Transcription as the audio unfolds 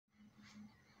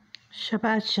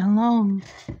Shabbat Shalom.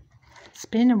 It's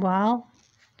been a while.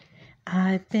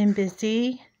 I've been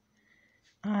busy.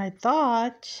 I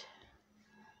thought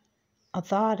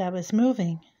I was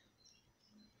moving.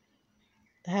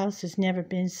 The house has never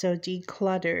been so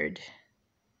decluttered.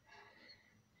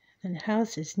 And the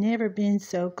house has never been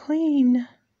so clean.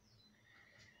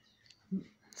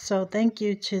 So thank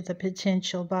you to the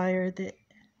potential buyer that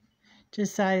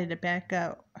decided to back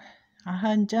out.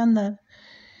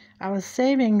 I was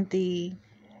saving the,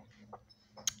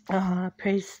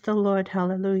 praise the Lord,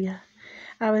 hallelujah.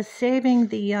 I was saving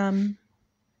the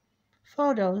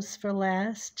photos for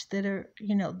last that are,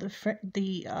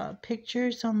 the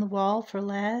pictures on the wall for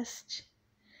last,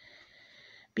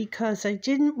 because I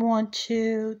didn't want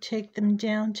to take them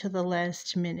down to the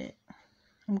last minute.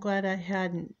 I'm glad I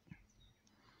hadn't.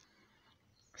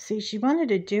 See, she wanted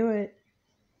to do it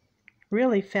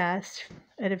really fast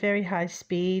at a very high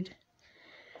speed.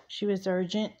 She was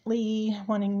urgently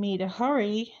wanting me to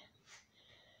hurry,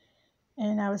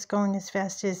 and I was going as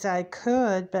fast as I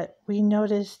could, but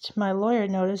my lawyer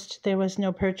noticed there was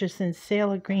no purchase and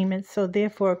sale agreement, so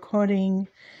therefore, according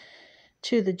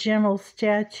to the general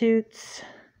statutes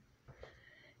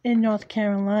in North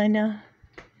Carolina,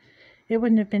 it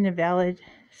wouldn't have been a valid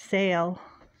sale.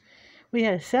 We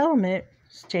had a settlement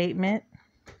statement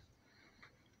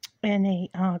and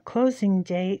a closing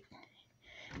date,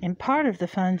 and part of the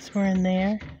funds were in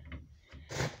there,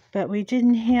 but we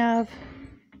didn't have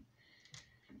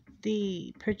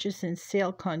the purchase and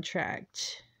sale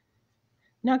contract.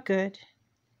 Not good.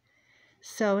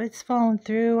 So it's fallen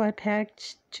through. I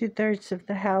packed 2/3 of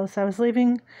the house. I was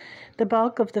leaving the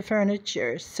bulk of the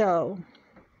furniture, so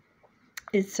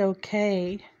it's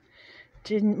okay.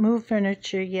 Didn't move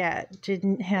furniture yet.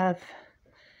 Didn't have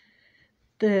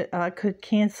could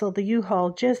cancel the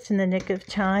U-Haul just in the nick of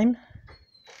time.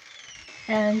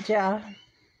 And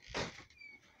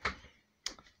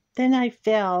then I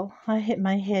fell. I hit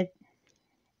my head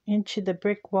into the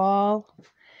brick wall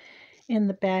in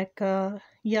the back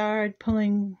yard,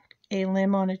 pulling a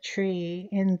limb on a tree,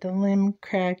 and the limb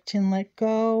cracked and let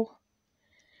go.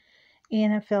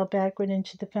 And I fell backward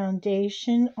into the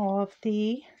foundation of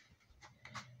the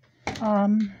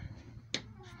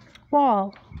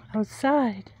wall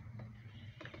outside.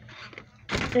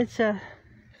 It's a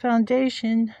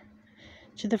foundation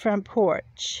to the front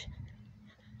porch.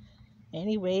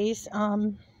 Anyways,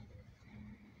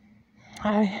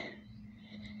 I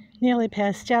nearly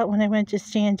passed out when I went to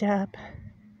stand up.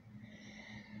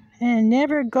 And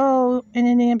never go in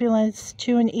an ambulance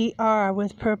to an ER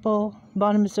with purple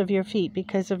bottoms of your feet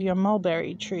because of your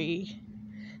mulberry tree.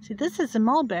 See, this is a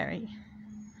mulberry.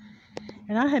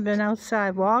 And I have been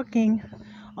outside walking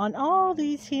on all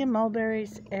these here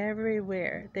mulberries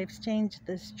everywhere. They've stained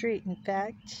the street, in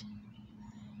fact,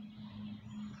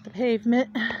 the pavement.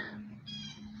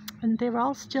 And they're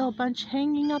all still a bunch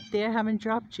hanging up there, haven't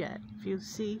dropped yet. If you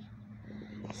see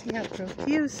how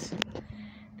profuse.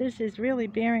 This is really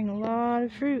bearing a lot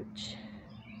of fruit.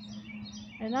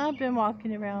 And I've been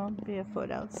walking around barefoot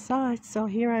outside, so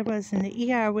here I was in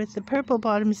the ER with the purple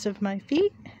bottoms of my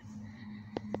feet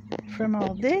from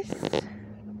all this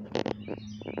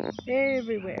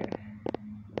everywhere.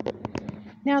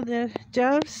 Now the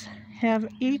doves have,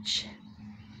 each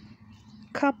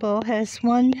couple has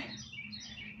one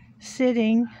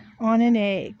sitting on an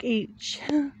egg each.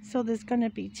 So there's going to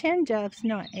be 10 doves,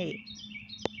 not 8.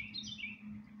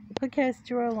 Put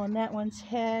castor oil on that one's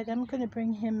head. I'm going to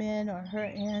bring him in or her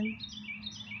in.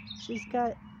 She's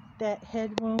got that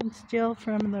head wound still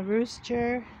from the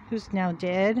rooster, who's now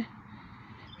dead,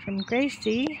 from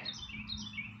Gracie.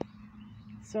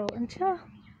 So until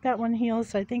that one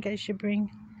heals, I think I should bring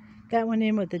that one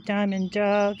in with the diamond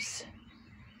doves.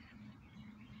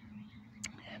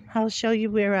 I'll show you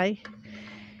where I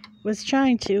was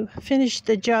trying to finish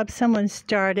the job someone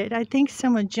started. I think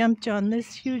someone jumped on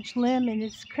this huge limb and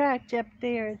it's cracked up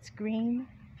there. It's green.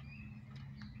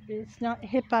 It's not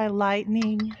hit by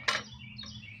lightning.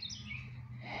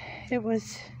 It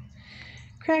was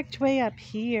cracked way up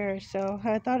here, so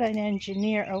I thought I'd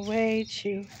engineer a way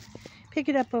to pick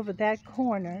it up over that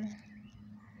corner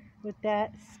with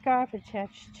that scarf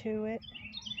attached to it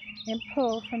and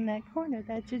pull from that corner.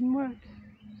 That didn't work.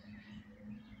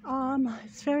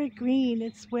 It's very green.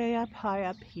 It's way up high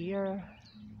up here.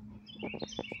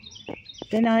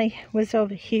 Then I was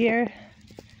over here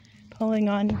pulling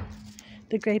on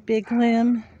the great big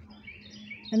limb,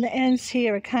 and the ends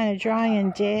here are kind of dry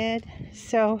and dead.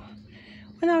 So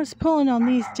when I was pulling on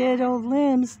these dead old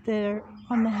limbs that are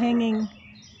on the hanging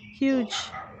huge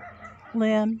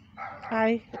limb,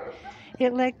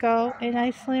 it let go and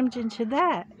I slammed into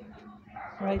that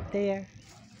right there.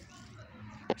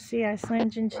 See, I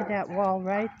slammed into that wall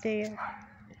right there.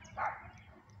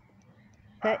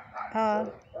 That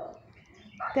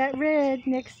red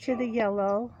next to the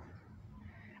yellow,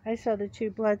 I saw the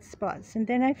 2 blood spots. And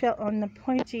then I felt on the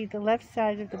left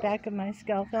side of the back of my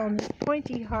skull, fell on this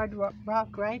pointy hard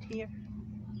rock right here.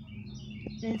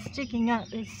 And it's sticking up.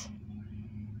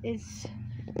 It's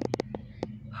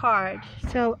hard.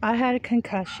 So I had a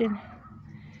concussion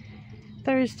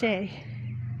Thursday.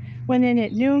 Went in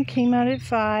at noon, came out at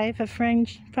 5. A friend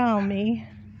found me.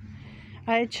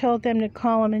 I had told them to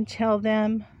call them and tell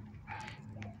them,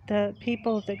 the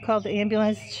people that called the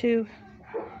ambulance, to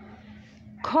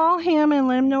call him and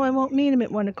let him know I won't meet him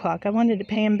at 1 o'clock. I wanted to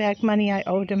pay him back money I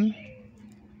owed him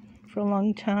for a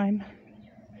long time.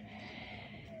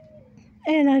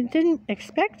 And I didn't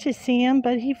expect to see him,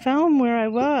 but he found where I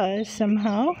was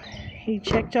somehow. He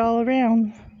checked all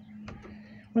around.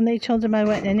 When they told him I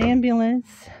went in an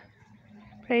ambulance,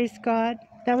 praise God,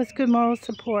 that was good moral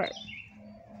support.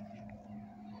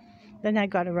 Then I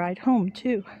got a ride home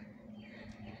too.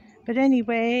 But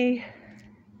anyway,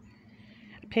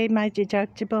 I paid my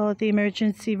deductible at the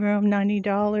emergency room,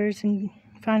 $90, and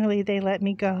finally they let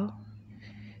me go.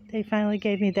 They finally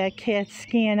gave me that CAT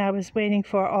scan I was waiting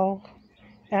for all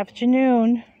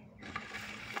afternoon.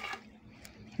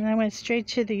 And I went straight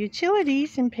to the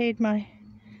utilities and paid my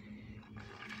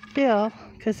bill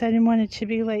because I didn't want it to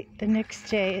be late the next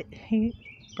day. He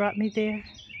brought me there.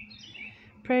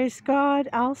 Praise God.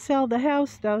 I'll sell the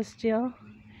house though still.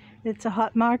 It's a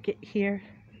hot market here.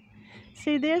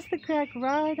 See, there's the crack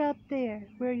right up there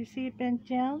where you see it bent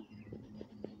down.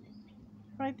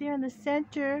 Right there in the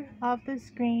center of the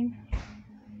screen.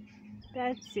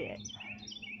 That's it.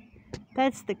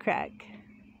 That's the crack.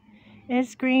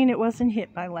 It's green. It wasn't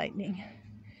hit by lightning.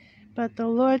 But the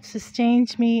Lord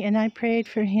sustained me, and I prayed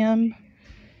for him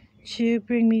to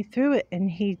bring me through it,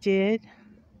 and he did.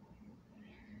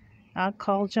 I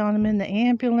called John in the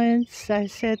ambulance. I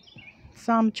said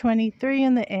Psalm 23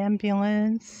 in the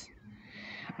ambulance.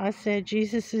 I said,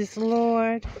 Jesus is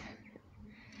Lord,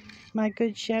 my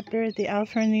good shepherd, the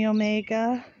Alpha and the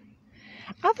Omega.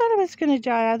 I thought I was going to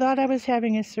die. I thought I was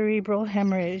having a cerebral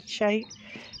hemorrhage. I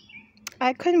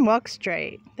couldn't walk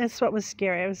straight. That's what was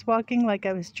scary. I was walking like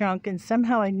I was drunk, and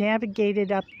somehow I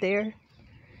navigated up there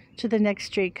to the next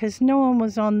street because no one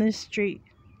was on this street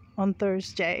on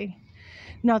Thursday.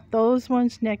 Not those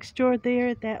ones next door there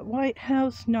at that White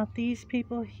House, not these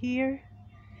people here.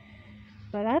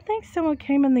 But I think someone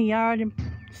came in the yard and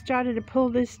started to pull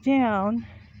this down.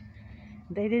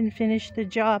 They didn't finish the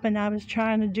job, and I was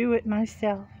trying to do it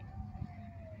myself.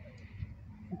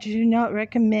 Do not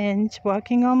recommend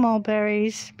walking on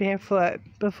mulberries barefoot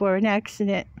before an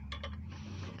accident,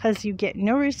 because you get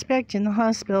no respect in the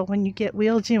hospital when you get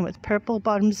wheeled in with purple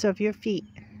bottoms of your feet.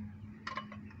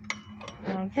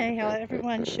 Okay,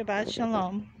 everyone, Shabbat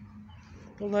Shalom.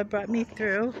 The Lord brought me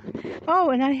through.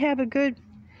 Oh, and I have a good...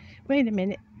 Wait a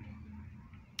minute.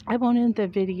 I won't end the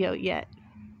video yet.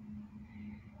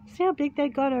 See how big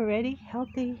that got already?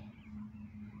 Healthy.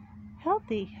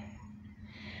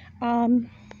 I'm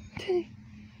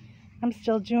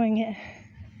still doing it.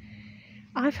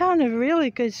 I found a really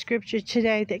good scripture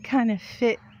today that kind of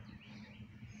fit.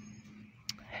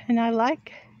 And I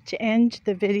like to end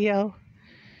the video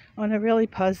on a really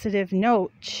positive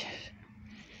note.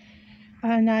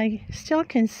 And I still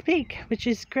can speak, which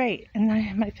is great. And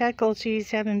my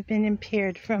faculties haven't been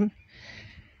impaired from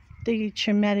the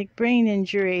traumatic brain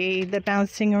injury, the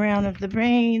bouncing around of the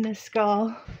brain, the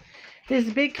skull. There's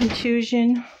a big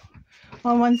contusion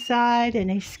on one side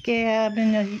and a scab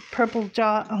and a purple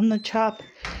dot on the top.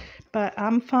 But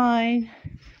I'm fine.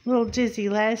 A little dizzy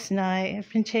last night.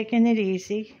 I've been taking it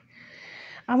easy.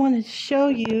 I want to show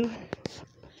you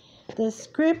the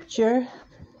scripture.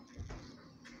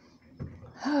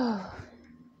 Oh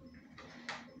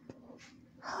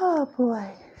boy.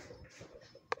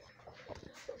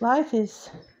 Life is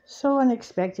so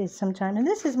unexpected sometimes. And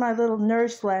this is my little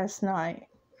nurse last night.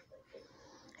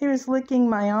 He was licking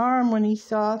my arm when he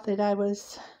saw that I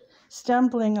was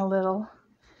stumbling a little.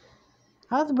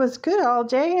 I was good all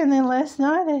day, and then last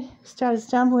night I started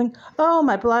stumbling. Oh,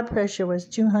 my blood pressure was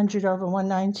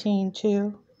 200/119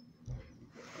 too.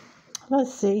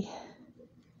 Let's see.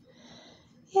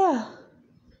 Yeah.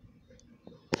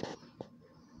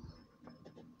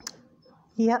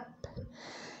 Yep.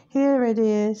 Here it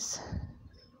is.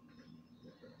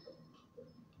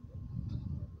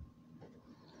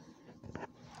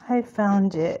 I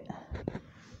found it.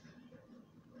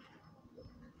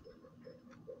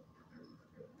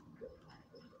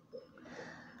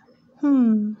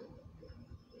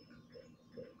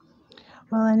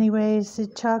 Well, anyways,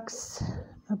 it talks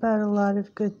about a lot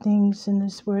of good things in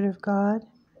this Word of God.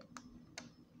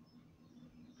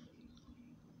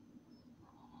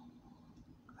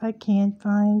 I can't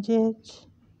find it.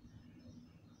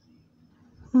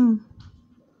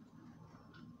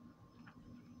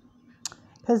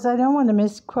 Because I don't want to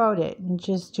misquote it and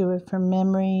just do it from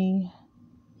memory.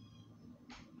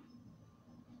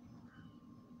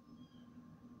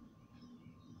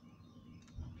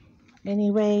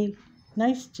 Anyway,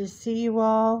 nice to see you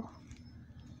all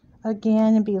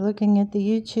again and be looking at the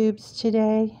YouTubes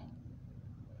today.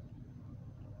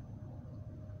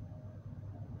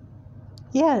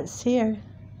 Yes, here.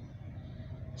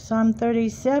 Psalm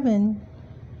 37,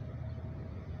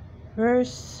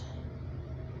 verse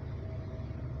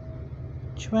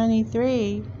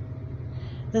 23.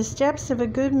 The steps of a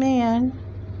good man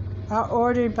are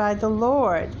ordered by the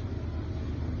Lord,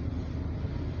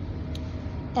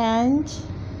 and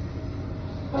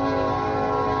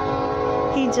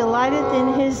he delighteth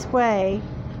in his way.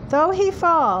 Though he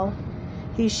fall,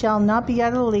 he shall not be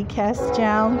utterly cast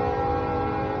down,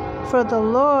 for the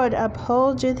Lord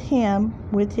upholdeth him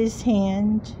with his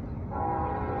hand.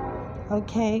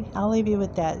 Okay, I'll leave you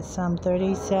with that. Psalm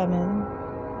 37.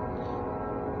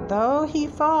 Though he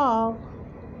fall,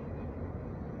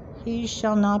 he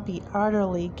shall not be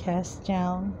utterly cast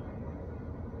down,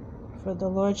 for the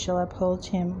Lord shall uphold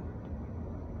him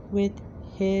with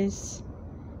his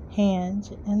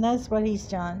hand. And that's what he's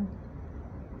done.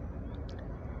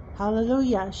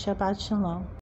 Hallelujah. Shabbat Shalom.